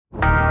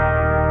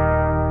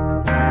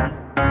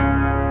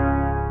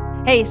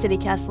Hey,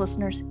 CityCast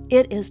listeners,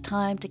 it is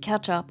time to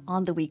catch up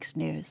on the week's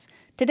news.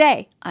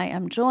 Today, I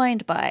am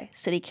joined by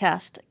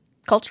CityCast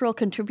cultural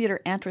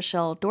contributor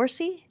Antrashell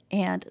Dorsey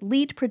and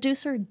lead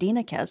producer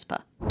Dina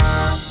Kesba.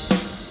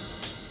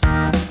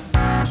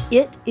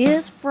 It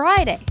is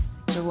Friday,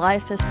 July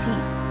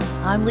 15th.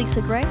 I'm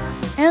Lisa Gray,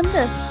 and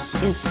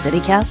this is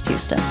CityCast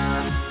Houston.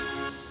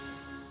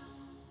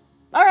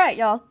 All right,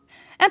 y'all.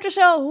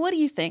 Antrashell, what do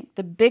you think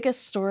the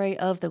biggest story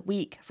of the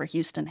week for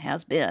Houston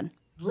has been?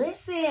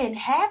 Listen,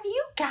 have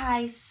you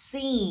guys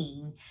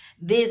seen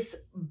this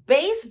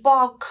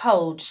baseball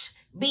coach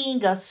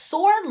being a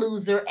sore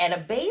loser at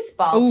a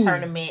baseball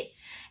tournament?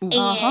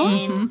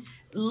 And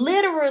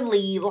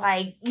literally,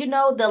 like, you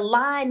know, the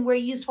line where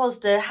you're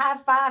supposed to high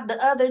five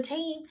the other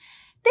team.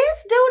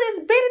 This dude is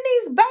bending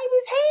these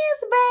babies'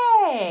 hands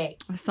back.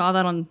 I saw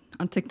that on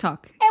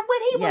TikTok. And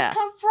when he was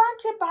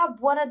confronted by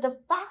one of the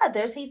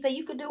fathers, he said,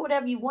 you can do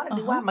whatever you want to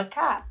do. I'm a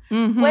cop.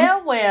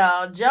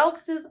 Well,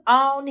 jokes is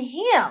on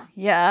him.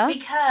 Yeah.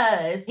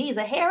 Because he's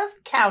a Harris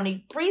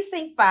County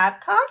Precinct 5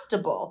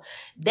 constable.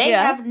 They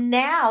have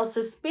now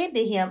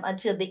suspended him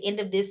until the end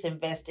of this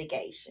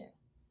investigation.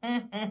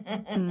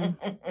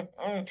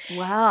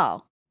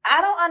 Wow. I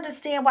don't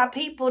understand why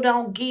people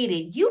don't get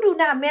it. You do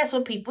not mess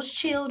with people's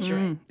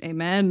children.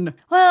 Amen.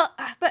 Well,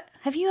 but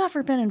have you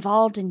ever been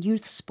involved in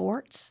youth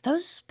sports?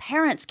 Those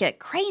parents get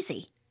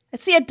crazy.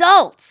 It's the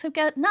adults who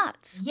get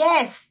nuts.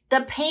 Yes,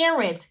 the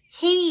parents.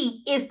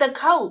 He is the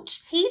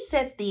coach. He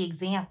sets the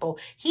example.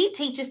 He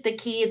teaches the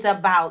kids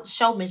about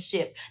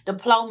showmanship,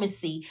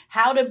 diplomacy,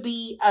 how to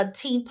be a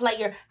team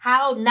player,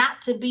 how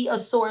not to be a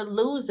sore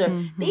loser.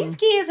 These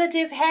kids are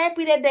just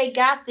happy that they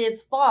got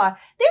this far.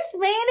 This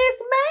man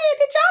is mad.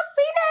 Did y'all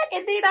see that?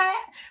 And then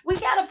we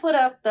got to put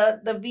up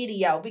the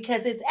video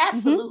because it's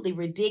absolutely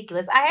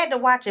ridiculous. I had to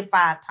watch it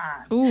 5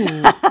 times. Ooh.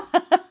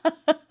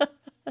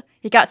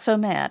 He got so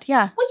mad.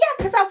 Yeah. Well, yeah,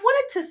 because I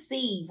wanted to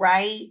see,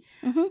 right?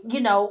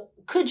 You know,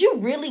 could you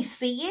really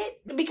see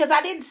it? Because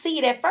I didn't see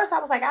it at first. I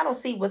was like, I don't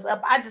see what's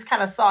up. I just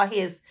kind of saw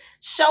his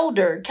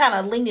shoulder kind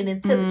of leaning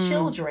into the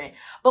children.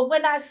 But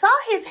when I saw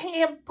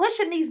him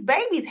pushing these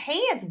babies'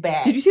 hands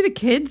back. Did you see the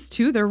kids,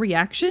 too? Their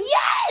reaction?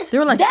 Yes! They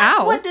were like,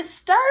 that's ow. what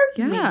disturbed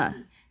me. Yeah.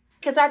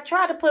 Because I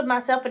tried to put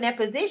myself in that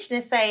position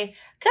and say,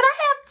 could I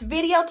have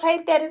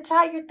videotaped that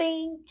entire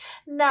thing?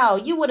 No,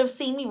 you would have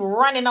seen me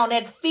running on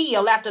that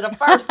field after the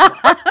first one.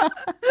 I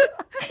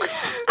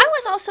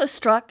was also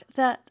struck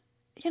that,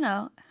 you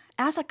know,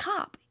 as a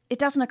cop, it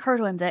doesn't occur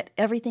to him that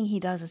everything he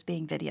does is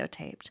being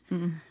videotaped.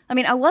 I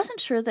mean, I wasn't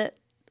sure that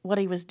what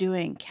he was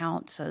doing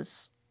counts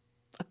as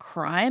a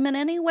crime in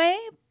any way,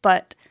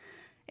 but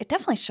it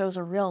definitely shows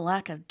a real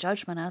lack of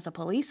judgment as a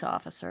police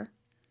officer.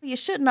 You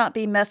should not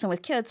be messing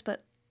with kids,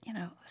 but you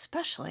know,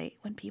 especially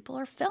when people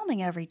are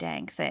filming every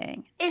dang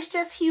thing. It's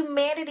just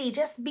humanity,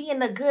 just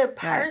being a good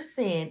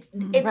person.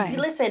 Right.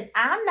 Listen,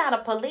 I'm not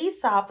a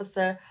police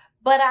officer,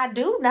 but I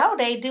do know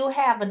they do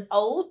have an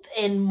oath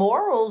and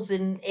morals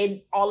and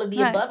all of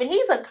the above. And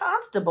he's a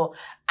constable.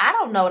 I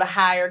don't know the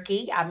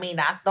hierarchy. I mean,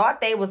 I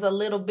thought they was a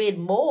little bit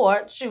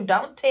more. Shoot,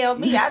 don't tell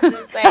me. I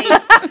just say,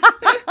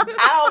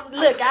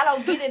 I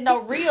don't get in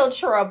no real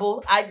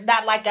trouble.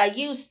 Not like I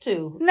used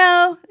to.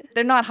 No,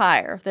 they're not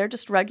higher. They're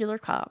just regular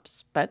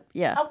cops. But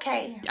yeah.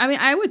 Okay. I mean,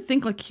 I would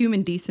think like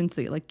human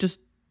decency, like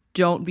just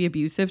don't be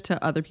abusive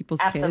to other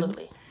people's kids.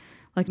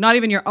 Like not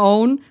even your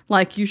own.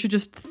 Like you should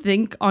just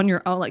think on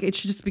your own. Like it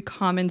should just be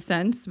common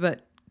sense,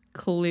 but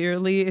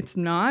clearly it's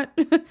not.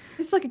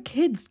 It's like a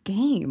kid's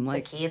game.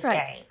 Like a kid's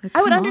game. Like,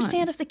 I would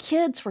understand if the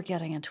kids were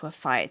getting into a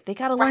fight. They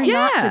got to learn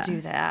not to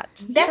do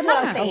that. That's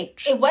what I'm saying.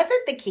 It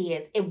wasn't the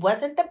kids. It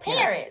wasn't the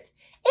parents.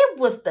 It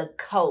was the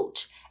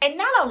coach. And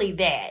not only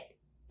that,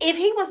 if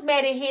he was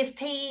mad at his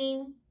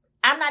team,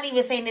 I'm not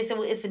even saying this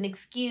it's an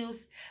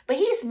excuse, but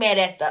he's mad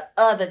at the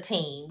other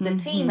team, the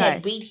team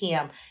that beat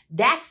him.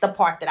 That's the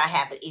part that I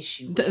have an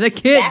issue with. The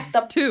kids,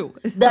 too.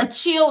 The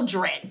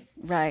children.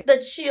 Right. The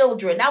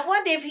children. I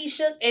wonder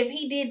if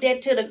he did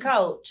that to the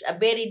coach. I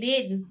bet he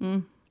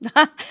didn't.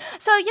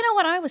 So, you know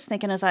what I was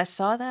thinking as I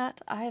saw that?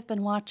 I have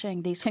been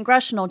watching these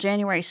congressional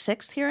January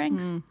 6th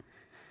hearings,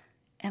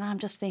 and I'm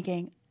just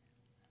thinking,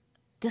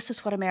 this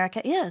is what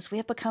America is. We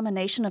have become a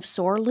nation of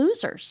sore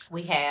losers.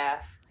 We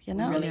have. You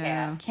know, we really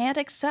have. Can't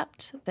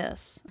accept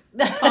this.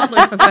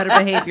 Toddlers have better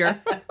behavior.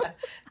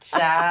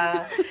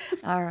 Child.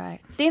 All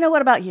right. Dina,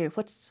 what about you?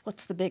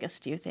 What's the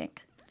biggest, do you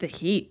think? The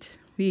heat.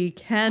 We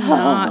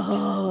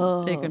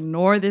cannot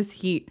ignore this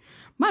heat.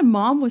 My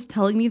mom was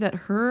telling me that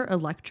her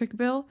electric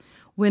bill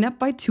went up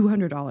by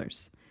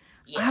 $200.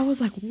 Yes. I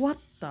was like, what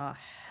the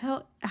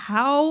hell?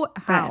 How?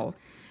 Right.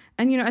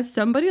 And, you know, as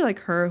somebody like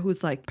her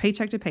who's like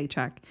paycheck to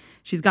paycheck,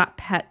 she's got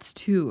pets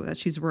too that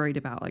she's worried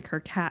about, like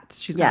her cats.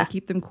 She's got to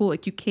keep them cool.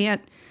 Like you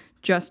can't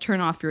just turn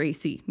off your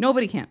AC.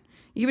 Nobody can.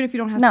 Even if you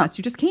don't have pets,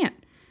 you just can't.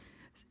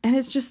 And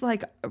it's just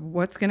like,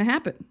 what's going to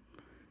happen?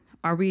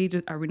 Are we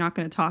not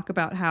going to talk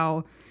about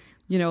how,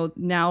 you know,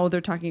 now they're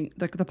talking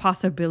like the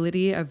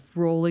possibility of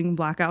rolling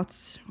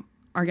blackouts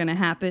are going to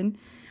happen?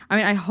 I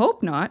mean, I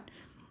hope not.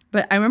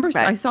 But I remember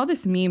I saw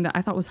this meme that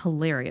I thought was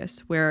hilarious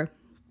where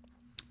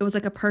It was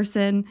like a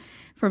person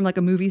from like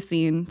a movie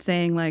scene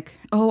saying like,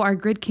 oh, our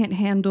grid can't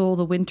handle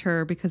the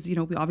winter because,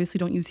 we obviously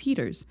don't use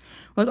heaters.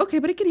 We're like, okay,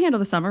 but it can handle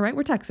the summer, right?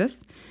 We're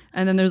Texas.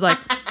 And then there's like,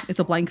 it's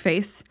a blank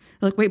face.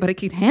 We're like, wait, but it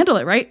can handle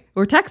it, right?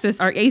 We're Texas.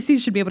 Our AC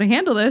should be able to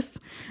handle this.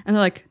 And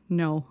they're like,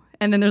 no.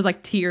 And then there's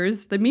like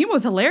tears. The meme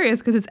was hilarious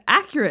because it's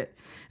accurate.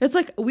 It's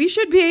like, we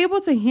should be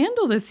able to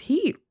handle this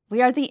heat.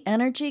 We are the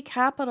energy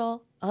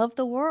capital of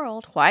the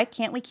world. Why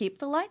can't we keep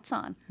the lights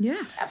on?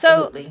 Yeah.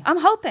 Absolutely. So I'm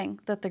hoping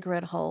that the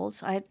grid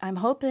holds. I'm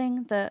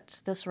hoping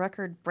that this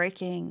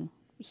record-breaking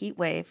heat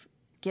wave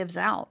gives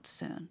out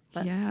soon.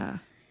 But yeah.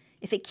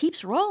 if it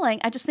keeps rolling,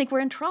 I just think we're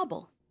in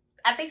trouble.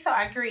 I think so.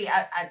 I agree.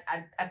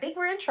 I think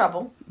we're in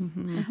trouble.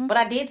 Mm-hmm. Mm-hmm. But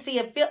I did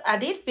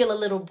feel a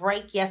little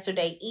break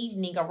yesterday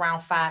evening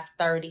around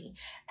 5:30,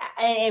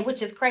 and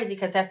which is crazy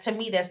because to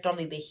me that's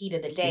normally the heat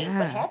of the day. Yeah.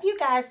 But have you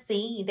guys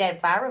seen that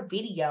viral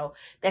video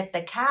that the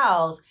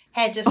cows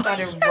had just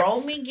started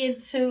roaming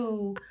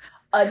into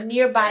a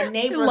nearby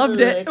neighborhood? I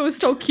loved it. It was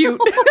so cute.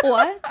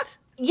 What?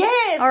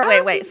 Yes. All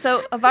right, wait.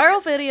 So a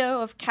viral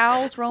video of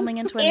cows roaming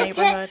into a in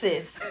neighborhood.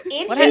 Texas.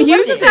 What In does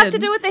this Houston. have to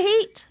do with the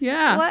heat?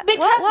 Yeah. What? Because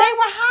what? they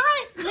were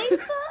hot,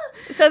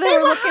 Lisa. So they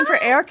were were looking for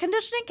hot. air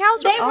conditioning.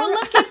 Cows They were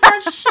looking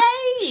for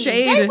shade.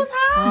 Shade. They was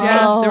hot.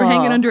 Yeah. They were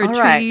hanging under a all tree.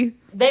 right.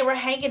 They were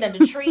hanging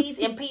under trees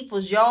in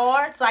people's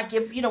yards. Like,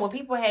 if when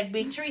people had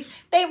big trees,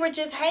 they were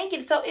just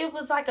hanging. So it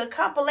was like a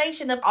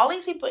compilation of all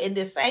these people in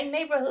this same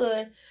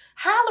neighborhood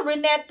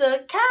hollering at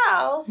the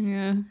cows.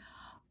 Yeah.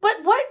 But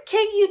what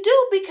can you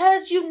do?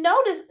 Because you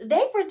notice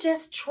they were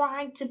just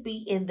trying to be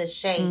in the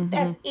shade. Mm-hmm.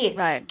 That's it.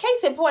 Right.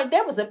 Case in point,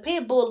 there was a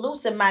pit bull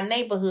loose in my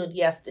neighborhood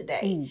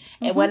yesterday.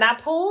 Mm-hmm. And when I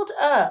pulled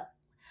up,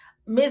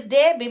 Miss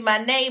Debbie, my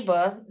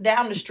neighbor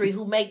down the street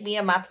who make me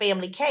and my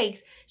family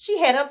cakes, she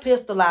had her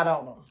pistol out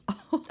on him.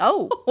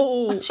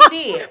 Oh. She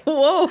did.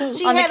 Whoa.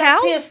 She On the had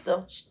cows? a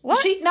pistol.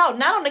 What? No,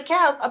 not on the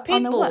cows. A pit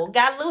On the bull what?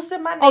 got loose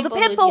in my Oh, the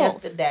neighborhood pit bulls.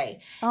 yesterday.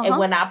 Uh-huh. And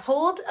when I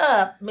pulled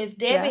up, Miss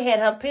Debbie had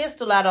her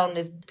pistol out on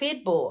this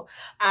pit bull.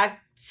 I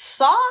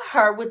saw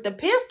her with the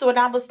pistol and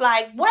I was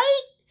like, wait.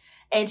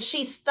 And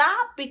she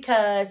stopped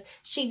because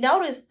she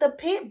noticed the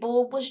pit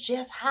bull was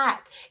just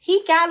hot.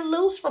 He got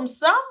loose from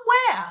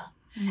somewhere.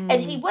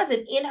 And he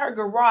wasn't in her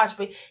garage,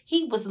 but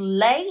he was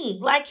laying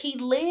like he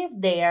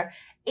lived there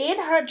in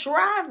her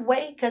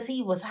driveway because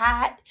he was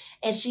hot.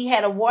 And she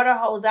had a water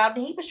hose out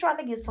and he was trying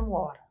to get some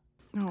water.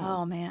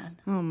 Oh man.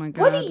 Oh my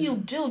God. What do you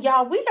do,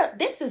 y'all?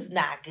 This is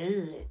not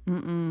good.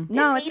 Mm-mm.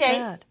 No, This it's heat ain't-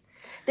 bad.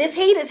 This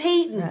heat is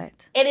heating.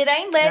 Right. And it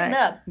ain't letting Right.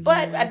 up.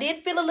 But Yeah. I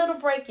did feel a little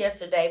break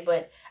yesterday,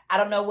 but I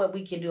don't know what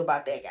we can do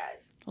about that,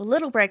 guys. Well,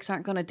 little breaks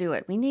aren't going to do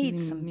it. We need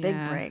some big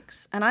yeah.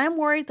 breaks. And I am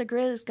worried the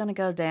grid is going to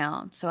go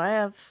down. So I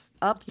have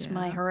upped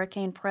my Yeah.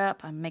 hurricane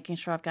prep. I'm making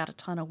sure I've got a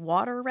ton of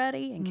water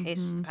ready in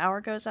case the power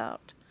goes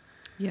out.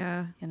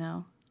 Yeah.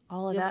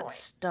 All of Good that point.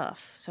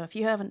 stuff. So if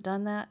you haven't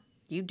done that,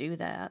 you do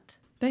that.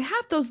 They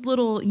have those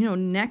little,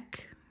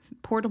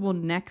 portable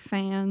neck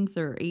fans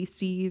or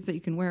ACs that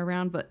you can wear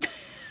around, but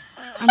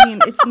I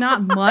mean, it's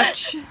not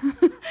much.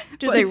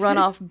 Do they run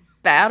off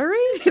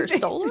batteries or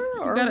solar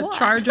or You gotta what?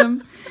 charge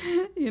them.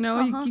 You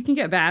can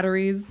get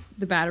batteries,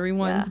 the battery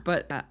ones, Yeah.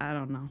 but I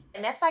don't know.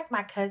 And that's like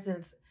my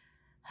cousin's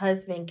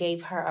husband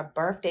gave her a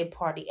birthday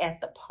party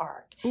at the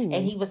park. Ooh.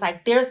 And he was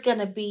like, there's going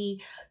to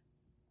be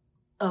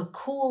a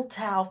cool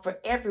towel for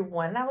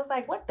everyone. And I was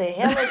like, what the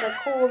hell is a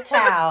cool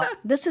towel?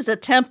 This is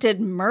attempted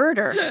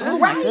murder. Oh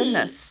my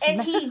goodness.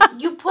 And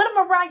you put them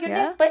around your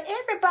Yeah. neck, but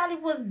everybody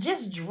was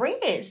just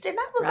drenched. And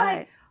I was like,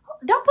 Right.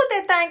 don't put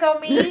that thing on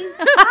me.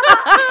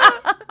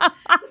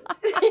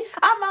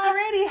 I'm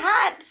already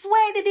hot,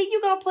 sweating, and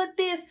you're going to put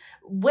this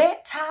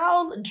wet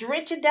towel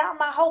drenching down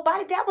my whole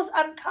body. That was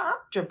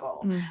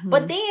uncomfortable. Mhm.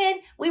 But then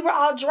we were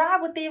all dry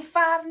within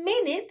 5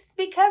 minutes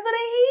because of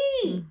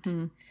the heat.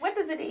 Mhm. When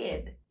does it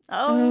end?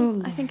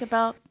 Oh, I think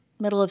about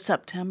middle of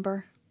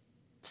September.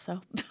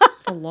 So, It's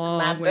a long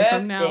My way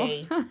from now.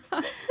 birthday.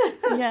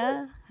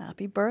 yeah,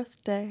 happy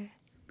birthday.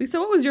 Lisa,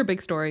 what was your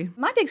big story?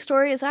 My big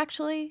story is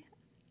actually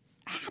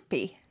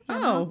happy. you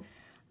know?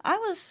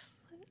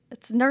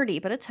 It's nerdy,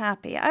 but it's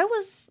happy. I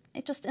was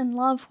just in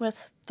love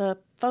with the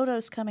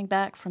photos coming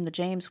back from the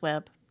James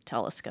Webb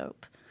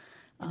telescope.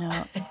 Oh,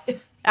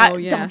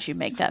 yeah. Don't you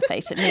make that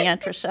face at me,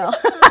 Aunt Rochelle.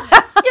 Because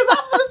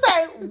I was going to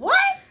say, what?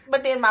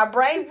 But then my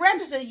brain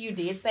registered, you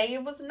did say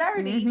it was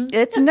nerdy. Mm-hmm.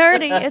 It's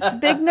nerdy. It's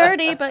big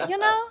nerdy, but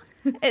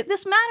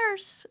this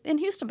matters in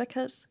Houston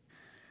because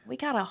we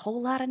got a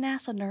whole lot of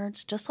NASA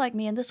nerds just like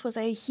me, and this was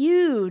a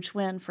huge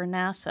win for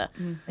NASA.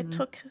 It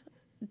took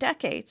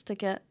decades to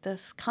get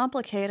this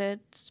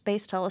complicated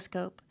space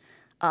telescope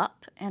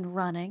up and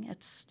running.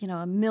 It's,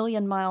 1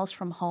 million miles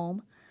from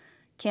home.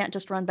 Can't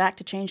just run back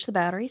to change the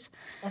batteries.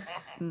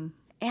 And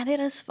it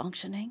is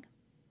functioning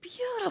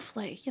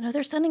beautifully.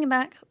 They're sending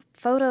back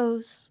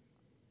photos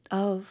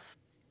of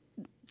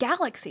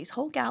galaxies,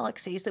 whole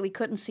galaxies that we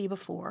couldn't see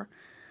before,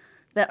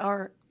 that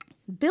are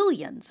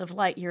billions of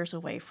light years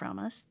away from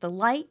us. The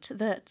light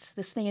that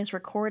this thing is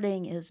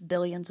recording is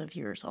billions of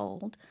years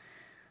old.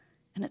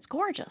 And it's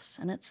gorgeous.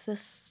 And it's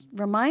this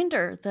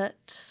reminder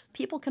that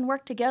people can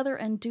work together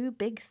and do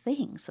big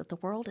things, that the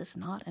world is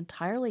not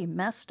entirely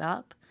messed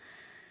up.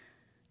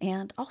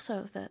 And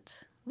also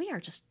that we are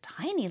just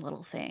tiny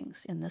little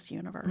things in this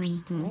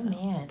universe. Mm-hmm.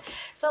 Amen.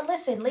 So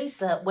listen,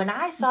 Lisa, when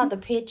I saw the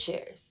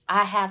pictures,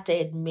 I have to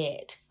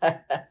admit,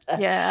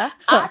 Yeah.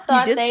 I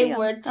thought You did see they 'em.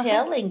 were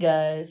telling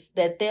us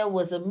that there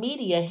was a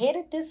meteor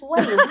headed this way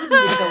and we needed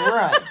to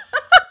run.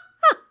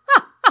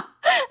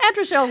 And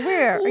Rochelle,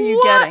 where are you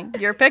What?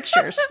 getting your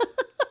pictures?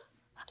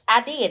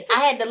 I did. I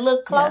had to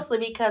look closely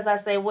because I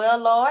said, well,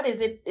 Lord,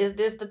 is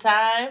this the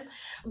time?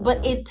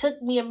 But it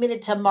took me a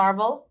minute to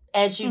marvel,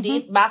 as you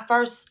did. My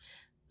first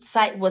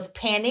sight was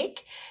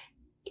panic.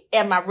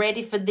 Am I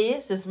ready for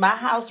this? Is my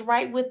house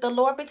right with the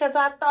Lord? Because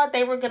I thought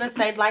they were going to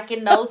say, like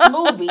in those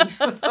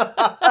movies,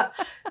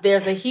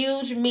 there's a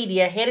huge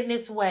meteor heading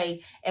this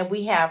way and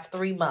we have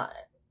 3 months.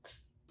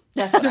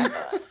 That's what I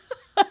thought.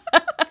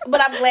 But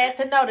I'm glad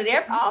to know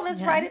that all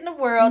is right in the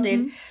world,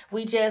 and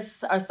we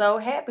just are so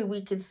happy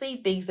we can see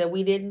things that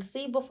we didn't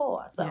see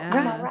before. So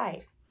I'm all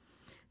right.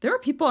 There were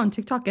people on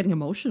TikTok getting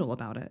emotional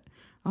about it.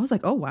 I was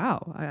like, oh,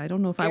 wow. I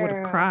don't know if I would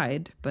have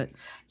cried, but...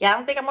 Yeah, I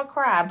don't think I'm going to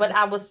cry, but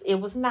it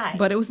was nice.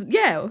 But it was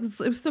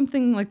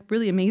something like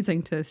really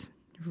amazing to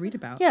read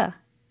about. Yeah.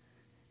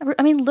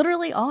 I mean,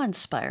 literally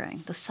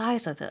awe-inspiring, the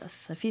size of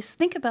this. If you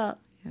think about,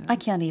 I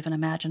can't even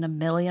imagine 1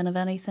 million of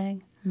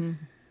anything,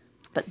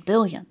 but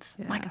billions.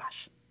 My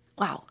gosh.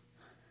 Wow.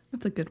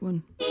 That's a good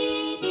one.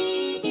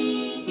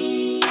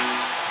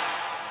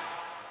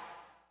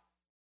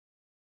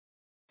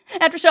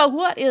 And Rochelle,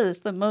 what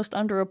is the most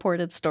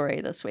underreported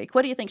story this week?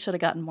 What do you think should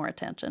have gotten more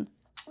attention?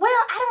 Well,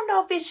 I don't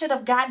know if it should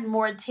have gotten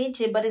more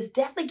attention, but it's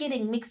definitely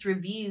getting mixed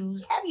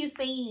reviews. Have you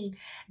seen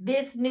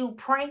this new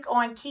prank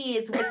on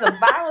kids? It's a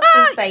viral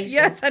sensation.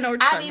 Yes, I know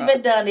what you're I've talking even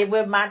about. done it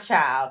with my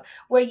child,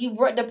 where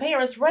the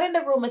parents run in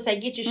the room and say,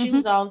 "Get your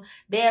shoes on."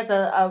 There's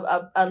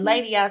a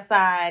lady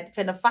outside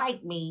trying to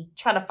fight me,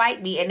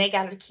 and they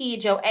got a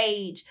kid your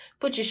age.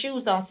 Put your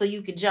shoes on so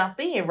you can jump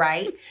in,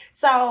 right?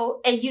 So,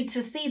 and you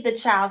to see the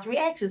child's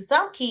reaction.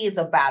 Some kids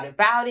about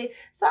it.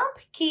 Some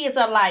kids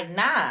are like,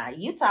 "Nah,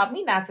 you taught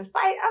me not to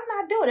fight. I'm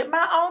not doing it."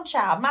 My own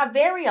child, my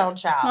very own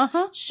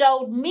child,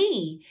 showed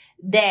me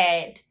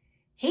that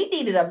he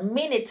needed a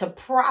minute to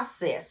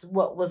process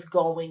what was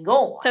going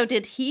on. So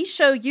did he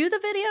show you the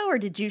video, or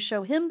did you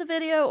show him the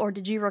video, or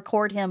did you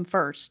record him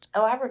first?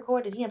 Oh, I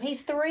recorded him.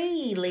 He's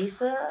 3,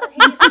 Lisa.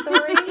 He's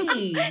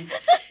 3.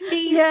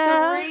 He's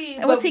 3.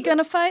 And was he going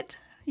to fight?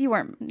 You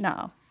weren't.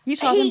 No. You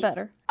taught him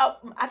better. Oh,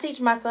 I teach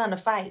my son to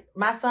fight.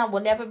 My son will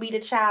never be the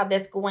child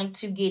that's going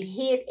to get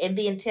hit and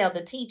then tell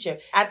the teacher.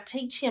 I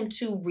teach him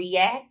to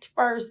react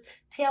first,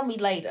 tell me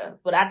later.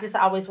 But I just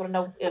always want to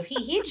know, if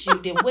he hits you,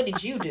 then what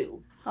did you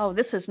do? Oh,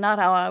 this is not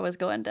how I was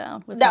going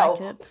down with my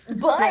kids.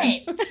 But,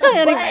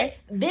 Anyway.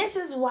 but this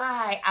is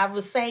why I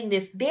was saying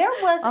this. There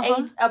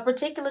was a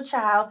particular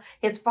child.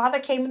 His father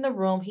came in the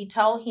room. He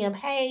told him,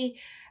 "Hey,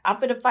 I'm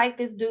going to fight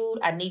this dude.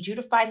 I need you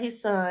to fight his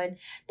son."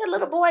 The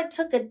little boy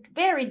took a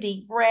very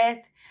deep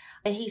breath.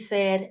 And he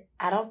said,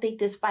 "I don't think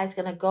this fight's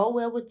going to go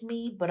well with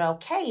me, but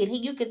okay." And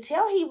you could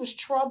tell he was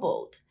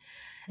troubled.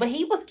 But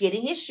he was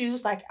getting his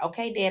shoes like,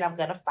 "Okay, Dad, I'm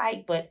going to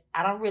fight, but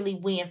I don't really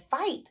win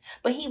fight."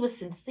 But he was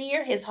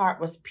sincere. His heart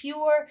was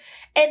pure.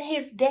 And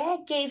his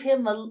dad gave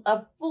him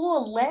a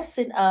full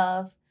lesson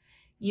of,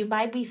 you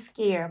might be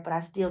scared, but I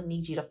still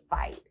need you to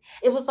fight.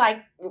 It was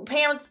like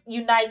Parents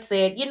Unite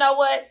said, "You know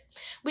what?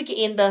 We can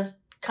end the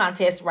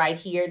contest right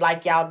here.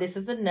 Like, y'all, this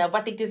is enough.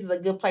 I think this is a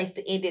good place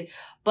to end it."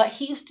 But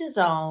Houston's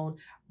own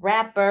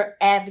rapper,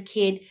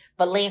 advocate,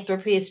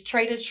 philanthropist,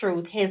 Trader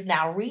Truth is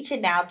now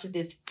reaching out to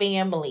this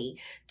family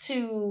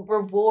to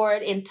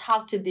reward and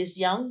talk to this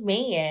young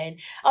man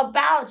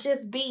about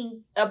just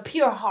being a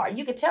pure heart.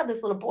 You can tell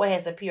this little boy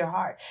has a pure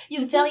heart. You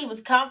can tell he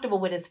was comfortable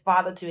with his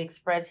father to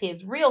express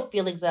his real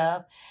feelings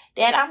of,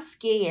 "Dad, I'm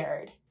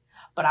scared,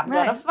 but I'm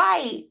going to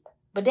fight.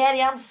 But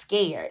Daddy, I'm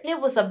scared." It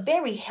was a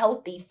very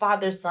healthy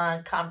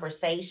father-son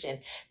conversation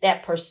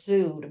that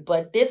pursued.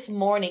 But this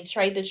morning,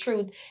 Trey the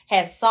Truth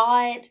has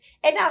saw it,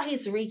 and now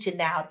he's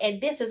reaching out.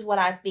 And this is what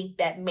I think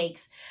that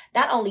makes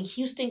not only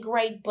Houston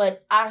great,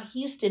 but our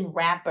Houston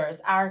rappers,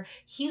 our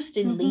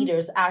Houston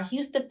leaders, our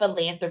Houston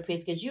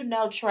philanthropists. Because you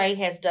know Trey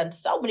has done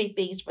so many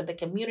things for the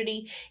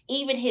community,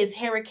 even his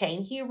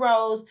Hurricane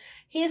Heroes,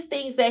 his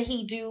things that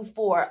he do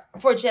for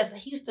just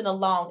Houston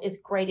alone is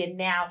great. And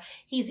now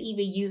he's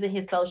even using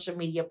his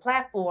social media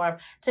platform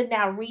to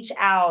now reach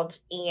out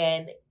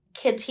and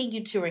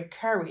continue to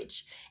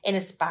encourage and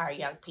inspire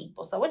young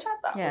people. So, which I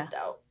thought was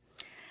dope.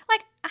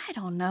 Like, I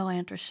don't know,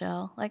 Aunt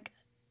Rochelle. Like,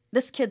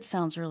 this kid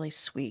sounds really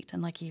sweet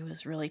and like he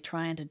was really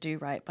trying to do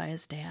right by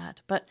his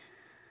dad. But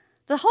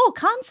the whole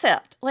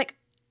concept, like,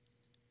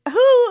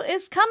 who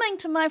is coming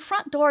to my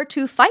front door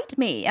to fight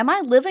me? Am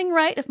I living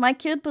right if my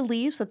kid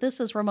believes that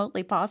this is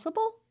remotely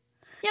possible?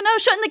 You know,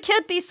 shouldn't the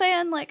kid be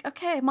saying, like,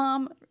 "Okay,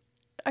 Mom,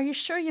 are you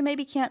sure you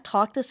maybe can't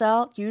talk this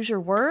out? Use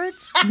your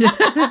words?" And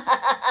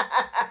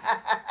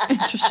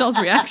Michelle's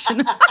reaction.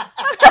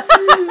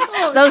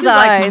 Those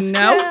eyes. Like,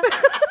 no. Yeah.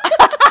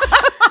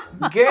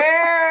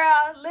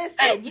 Girl,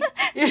 listen.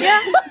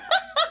 Yeah.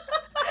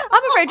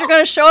 I'm afraid you're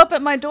going to show up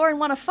at my door and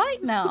want to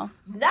fight now.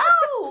 No,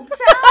 child,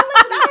 listen,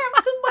 I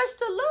have too much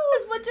to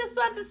lose, but just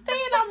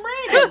understand I'm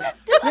ready.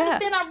 Just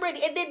understand I'm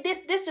ready. And then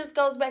this just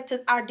goes back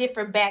to our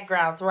different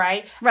backgrounds,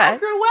 right? I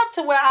grew up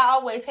to where I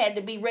always had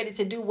to be ready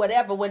to do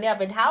whatever,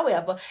 whenever, and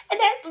however. And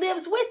that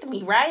lives with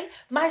me, right?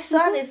 My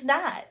son is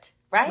not,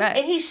 right?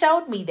 And he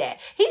showed me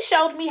that. He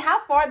showed me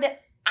how far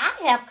that I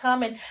have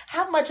come and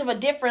how much of a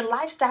different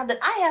lifestyle that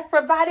I have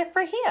provided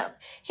for him.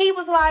 He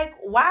was like,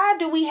 why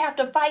do we have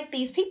to fight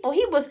these people?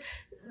 He was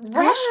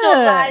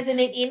rationalizing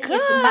it in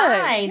his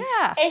mind.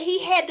 Yeah. And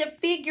he had to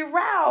figure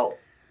out,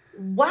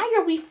 why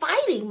are we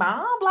fighting,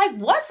 Mom? Like,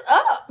 what's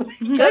up?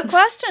 Good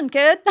question,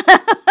 kid.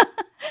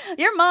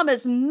 Your mom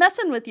is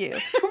messing with you.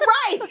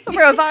 Right.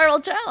 For a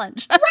viral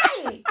challenge.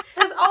 Right.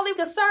 His only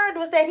concern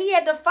was that he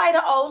had to fight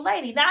an old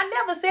lady. Now, I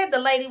never said the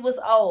lady was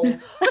old,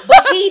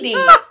 but he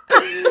did.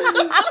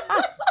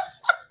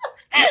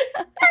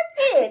 That's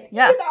it.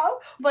 Yeah. You know?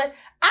 But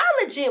I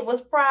legit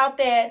was proud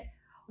that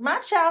my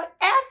child,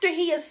 after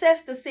he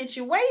assessed the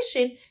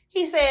situation,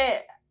 he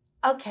said,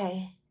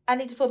 okay, I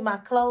need to put my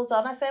clothes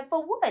on. I said,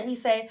 for what? He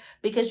said,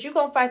 because you're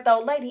going to fight the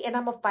old lady and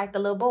I'm going to fight the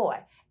little boy.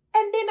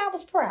 And then I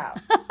was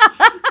proud.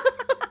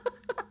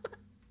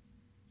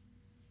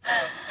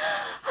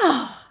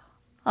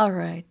 All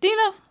right.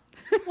 Dina,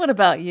 what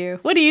about you?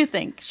 What do you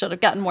think should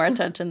have gotten more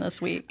attention this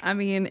week? I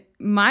mean,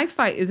 my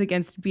fight is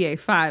against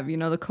BA5, you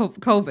know, the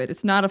COVID.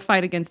 It's not a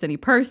fight against any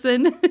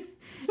person.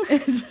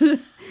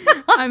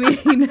 I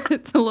mean,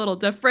 it's a little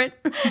different.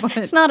 But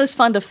it's not as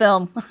fun to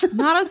film.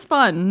 Not as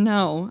fun,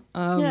 no.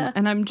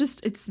 And I'm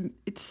just, it's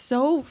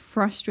so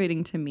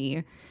frustrating to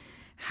me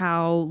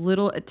how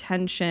little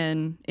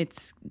attention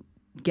it's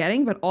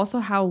getting, but also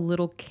how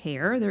little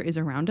care there is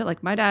around it.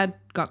 Like, my dad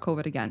got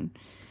COVID again.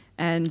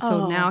 And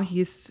so now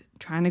he's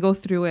trying to go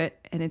through it.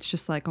 And it's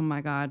just like, oh my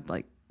God,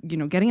 like, you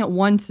know, getting it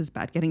once is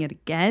bad. Getting it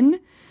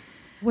again,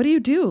 what do you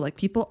do? Like,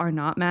 people are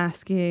not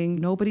masking.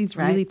 Nobody's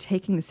really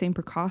taking the same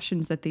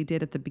precautions that they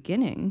did at the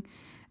beginning.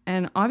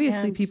 And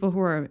obviously people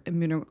who are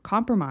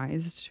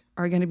immunocompromised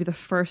are going to be the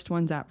first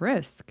ones at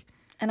risk.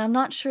 And I'm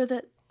not sure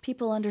that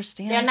people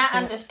understand. They're not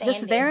understanding.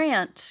 This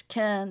variant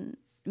can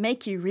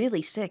make you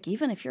really sick,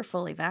 even if you're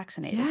fully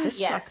vaccinated. Yes.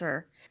 This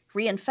sucker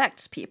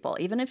reinfects people.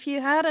 Even if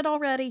you had it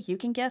already, you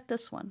can get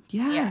this one.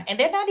 Yeah. And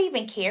they're not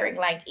even caring.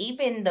 Like,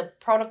 even the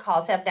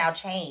protocols have now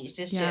changed.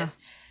 It's just,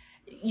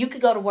 you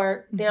could go to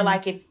work. They're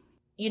like, if,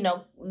 you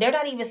know, they're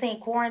not even saying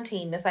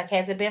quarantine. It's like,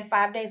 has it been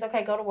 5 days?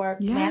 Okay, go to work.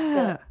 Mask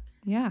up.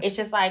 Yeah. It's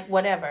just like,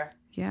 whatever.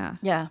 Yeah.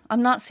 Yeah.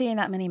 I'm not seeing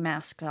that many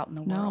masks out in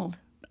the world.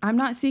 I'm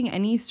not seeing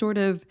any sort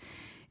of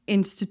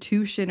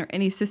institution or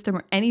any system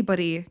or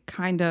anybody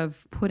kind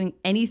of putting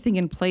anything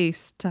in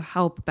place to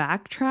help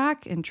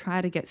backtrack and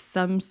try to get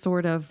some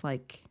sort of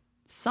like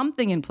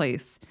something in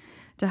place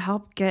to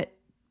help get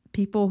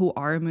people who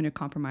are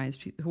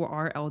immunocompromised, who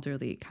are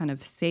elderly, kind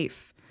of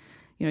safe.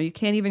 You know, you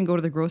can't even go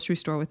to the grocery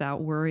store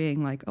without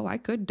worrying like, oh, I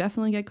could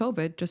definitely get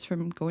COVID just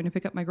from going to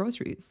pick up my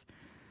groceries.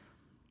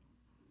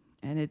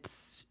 And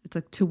it's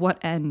like, to what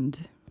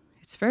end?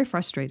 It's very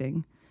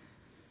frustrating.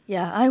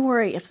 Yeah, I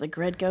worry if the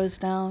grid goes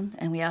down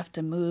and we have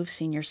to move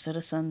senior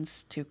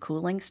citizens to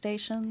cooling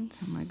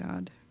stations. Oh, my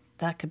God.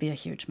 That could be a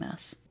huge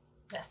mess.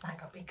 That's not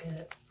going to be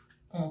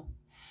good.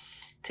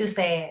 Too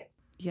sad.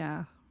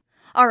 Yeah.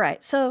 All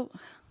right, so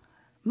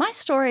my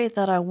story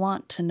that I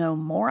want to know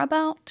more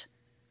about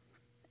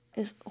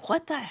is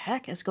what the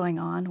heck is going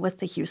on with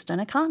the Houston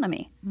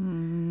economy?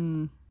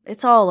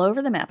 It's all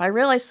over the map. I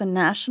realize the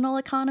national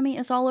economy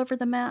is all over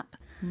the map,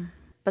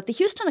 but the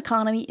Houston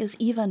economy is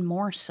even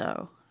more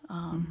so.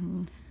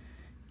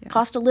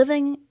 Cost of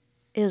living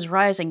is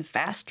rising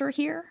faster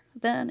here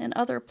than in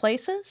other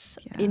places,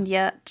 and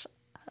yet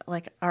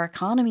like our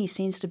economy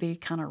seems to be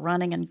kind of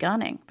running and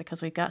gunning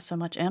because we've got so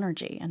much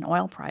energy, and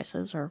oil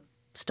prices are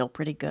still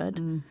pretty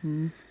good.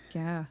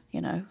 Yeah.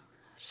 You know,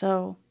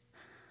 so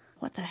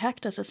what the heck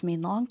does this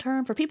mean long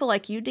term for people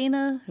like you,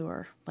 Dina, who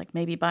are like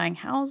maybe buying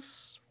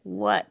house?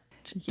 What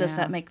does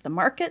that make the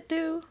market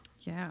do?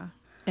 Yeah.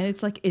 And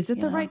it's like, is it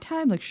the right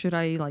time? Like, should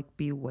I like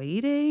be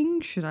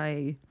waiting? Should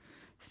I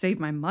save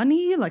my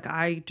money? Like,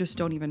 I just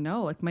don't even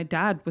know. Like, my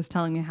dad was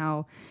telling me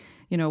how,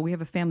 you know, we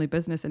have a family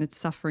business and it's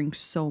suffering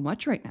so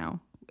much right now.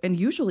 And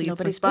usually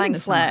nobody's it's like buying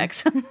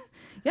flags.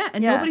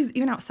 And nobody's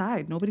even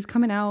outside. Nobody's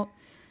coming out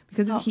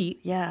because of the heat.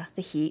 Yeah,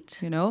 the heat,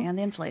 you know, and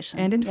the inflation.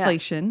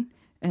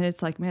 And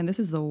it's like, man, this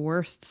is the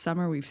worst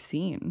summer we've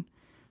seen.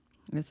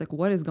 And it's like,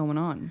 what is going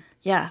on?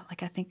 Yeah,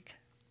 like I think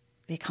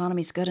the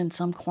economy's good in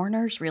some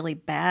corners, really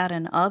bad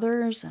in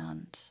others.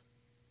 And,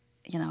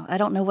 you know, I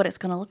don't know what it's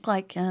going to look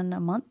like in a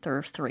month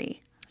or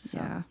 3.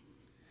 So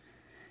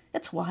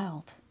it's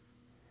wild.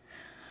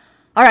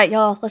 All right,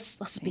 y'all,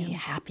 let's be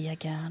happy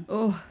again.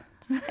 Oh,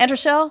 And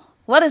Rochelle,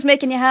 what is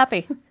making you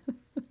happy?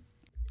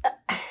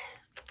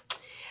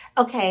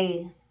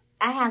 Okay,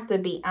 I have to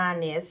be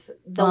honest.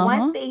 The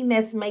one thing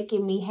that's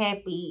making me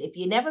happy, if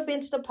you've never been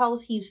to the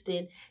Post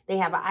Houston, they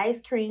have an ice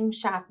cream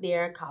shop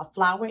there called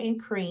Flour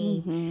and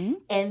Cream,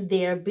 and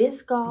their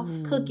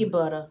Biscoff cookie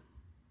butter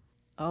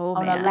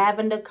on a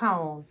lavender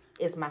cone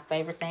is my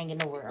favorite thing in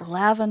the world.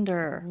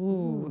 Lavender.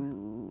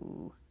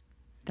 Ooh.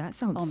 That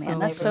sounds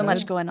that's so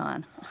much going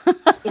on.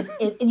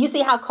 You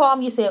see how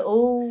calm you said,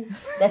 ooh,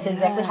 that's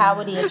exactly how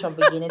it is from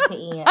beginning to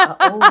end.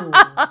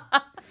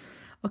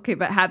 Okay,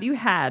 but have you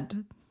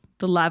had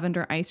the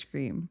lavender ice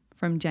cream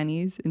from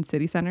Jenny's in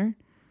City Center?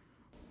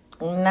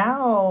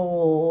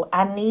 No,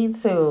 I need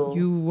to.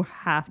 You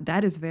have.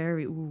 That is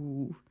very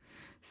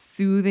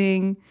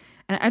soothing.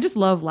 And I just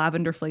love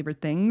lavender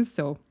flavored things.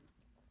 So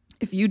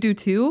if you do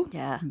too,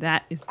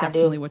 that is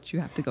definitely what you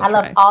have to go try. I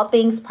love all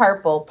things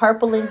purple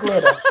and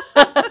glitter.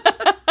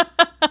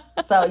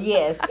 So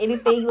yes,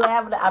 anything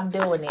lavender, I'm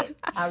doing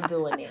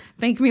it.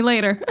 Thank me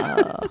later.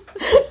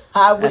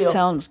 I will. That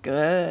sounds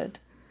good.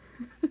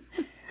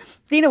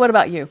 Dina, what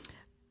about you?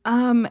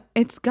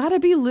 It's gotta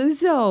be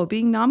Lizzo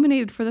being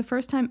nominated for the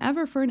first time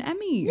ever for an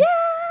Emmy. Yeah,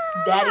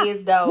 that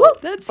is dope.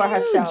 Whoop, that's for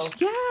huge. Her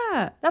show.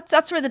 Yeah,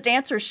 that's for the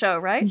dancers show,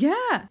 right?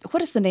 Yeah.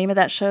 What is the name of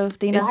that show,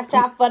 Dina? Watch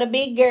out for the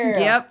big girls.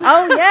 Yep.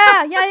 Oh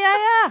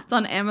yeah. It's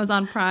on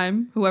Amazon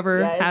Prime.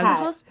 Whoever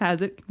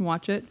has it can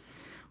watch it.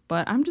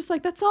 But I'm just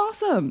like, that's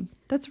awesome.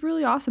 That's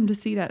really awesome to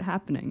see that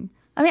happening.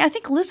 I mean, I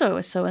think Lizzo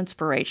is so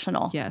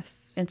inspirational.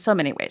 Yes. In so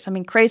many ways. I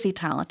mean, crazy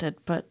talented,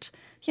 but,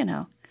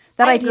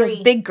 that idea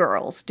of big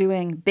girls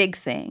doing big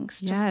things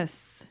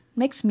just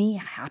makes me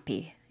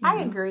happy.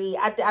 I agree.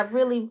 I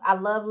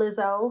love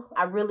Lizzo.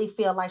 I really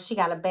feel like she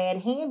got a bad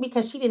hand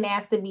because she didn't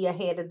ask to be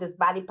ahead of this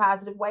body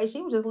positive way.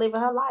 She was just living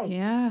her life.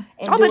 Yeah.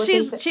 But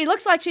she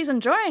looks like she's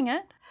enjoying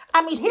it.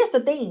 I mean, here's the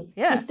thing.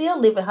 Yeah. She's still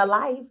living her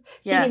life.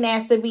 She didn't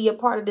ask to be a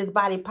part of this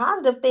body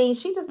positive thing.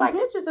 She's just like,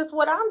 this is just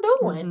what I'm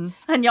doing.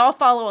 And y'all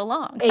follow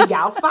along. And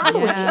y'all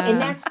following it.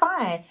 And that's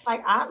fine.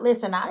 Like, I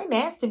didn't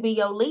ask to be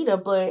your leader,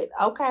 but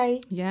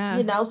okay.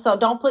 Yeah. So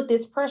don't put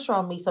this pressure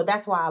on me. So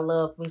that's why I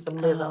love me some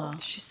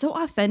Lizzo. She's so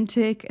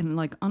authentic and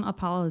like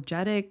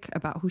unapologetic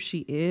about who she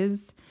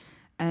is.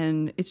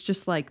 And it's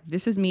just like,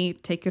 this is me,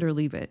 take it or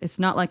leave it. It's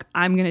not like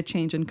I'm going to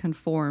change and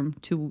conform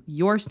to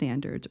your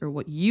standards or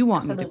what you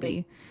want me to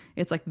be.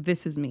 It's like,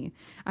 this is me.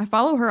 I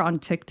follow her on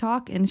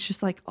TikTok and it's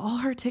just like all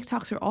her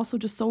TikToks are also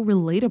just so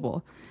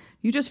relatable.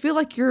 You just feel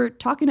like you're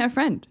talking to a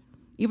friend,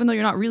 even though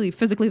you're not really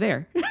physically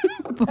there.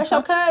 That's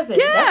your cousin.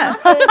 Yeah.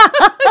 That's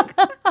my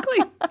cousin. Exactly.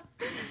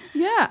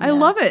 Yeah, I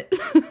love it.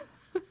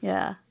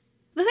 Yeah.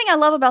 The thing I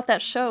love about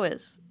that show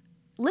is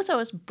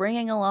Lizzo is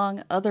bringing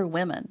along other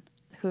women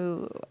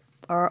who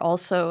are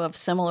also of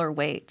similar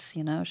weights.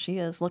 She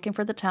is looking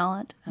for the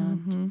talent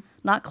and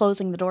not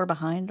closing the door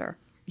behind her.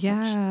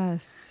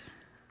 Yes.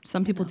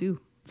 Some people do.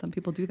 Some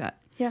people do that.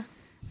 Yeah.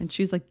 And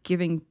she's like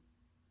giving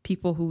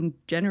people who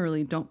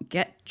generally don't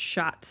get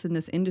shots in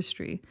this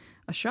industry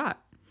a shot.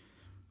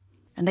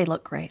 And they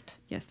look great.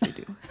 Yes, they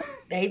do.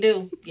 They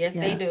do. Yes,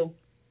 they do.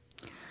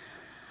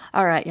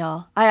 All right,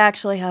 y'all. I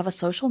actually have a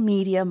social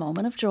media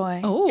moment of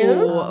joy.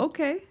 Oh,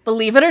 okay.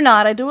 Believe it or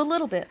not, I do a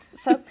little bit.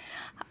 So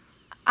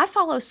I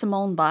follow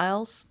Simone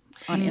Biles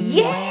on Instagram.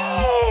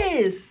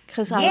 Yes!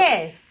 Because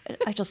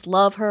I just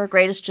love her,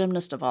 greatest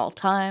gymnast of all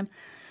time.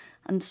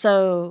 And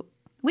so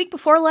week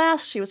before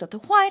last, she was at the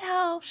White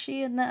House.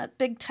 She and that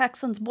big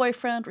Texan's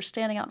boyfriend were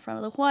standing out in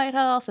front of the White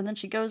House. And then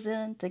she goes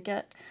in to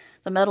get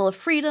the Medal of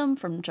Freedom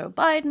from Joe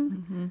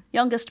Biden,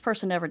 youngest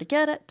person ever to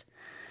get it.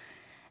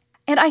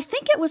 And I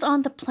think it was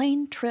on the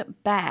plane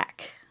trip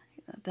back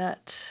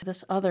that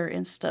this other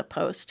Insta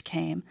post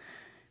came.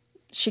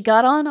 She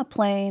got on a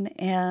plane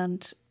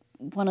and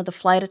one of the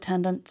flight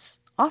attendants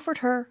offered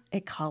her a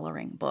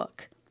coloring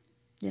book.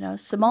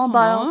 Simone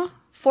Biles,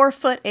 4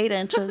 foot 8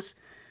 inches,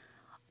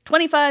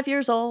 25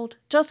 years old,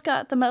 just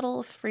got the Medal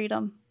of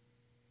Freedom.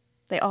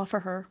 They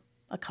offer her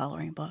a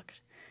coloring book.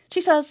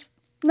 She says,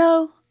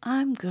 "No,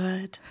 I'm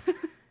good."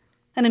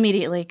 And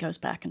immediately goes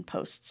back and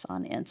posts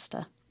on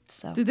Insta.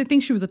 So did they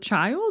think she was a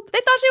child? They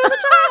thought she was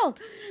a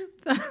child.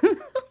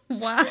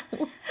 Wow.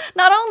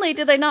 Not only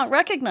did they not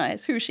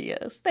recognize who she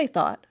is, they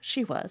thought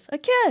she was a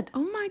kid.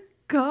 Oh my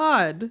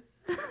God.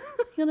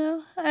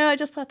 And I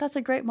just thought that's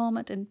a great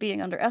moment in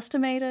being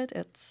underestimated.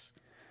 It's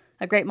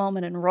a great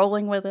moment in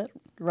rolling with it,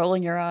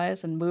 rolling your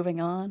eyes and moving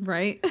on.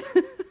 Right.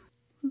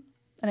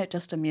 And it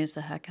just amused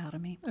the heck out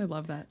of me. I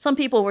love that. Some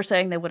people were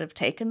saying they would have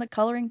taken the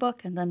coloring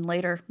book and then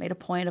later made a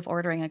point of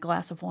ordering a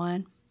glass of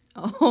wine.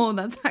 Oh,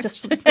 that's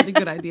actually a pretty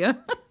good idea.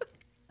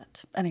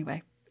 But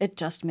anyway, it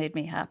just made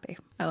me happy.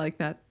 I like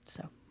that.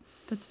 So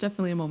that's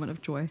definitely a moment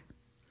of joy.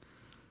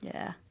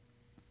 Yeah.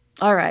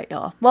 All right,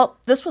 y'all. Well,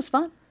 this was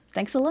fun.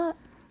 Thanks a lot.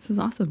 This was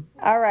awesome.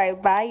 All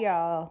right. Bye,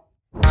 y'all.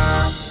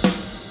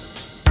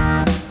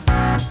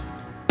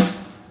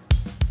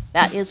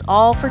 That is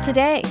all for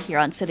today here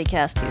on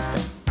CityCast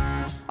Houston.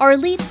 Our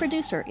lead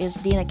producer is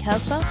Dina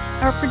Casba.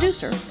 Our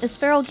producer is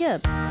Farrell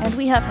Gibbs. And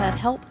we have had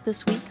help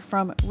this week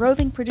from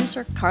roving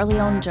producer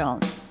Carleone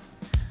Jones.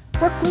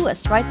 Brooke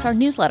Lewis writes our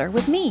newsletter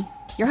with me,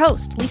 your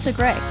host, Lisa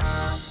Gray.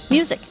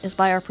 Music is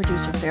by our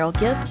producer Farrell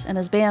Gibbs and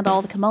his band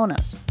All the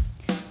Kimonos.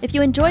 If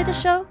you enjoy the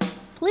show,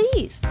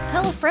 please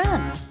tell a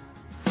friend.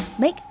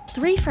 Make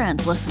 3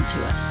 friends listen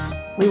to us.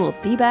 We will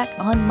be back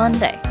on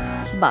Monday.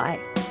 Bye.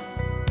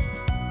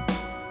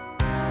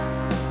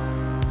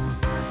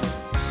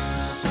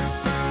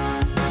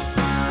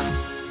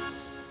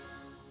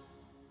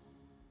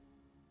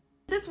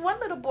 This one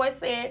little boy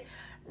said,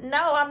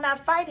 "No, I'm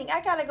not fighting.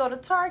 I gotta go to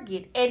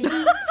Target." And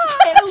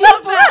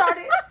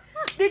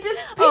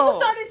people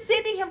started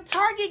sending him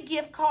Target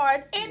gift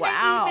cards, and they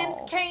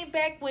even came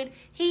back with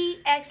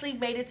he actually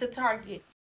made it to Target.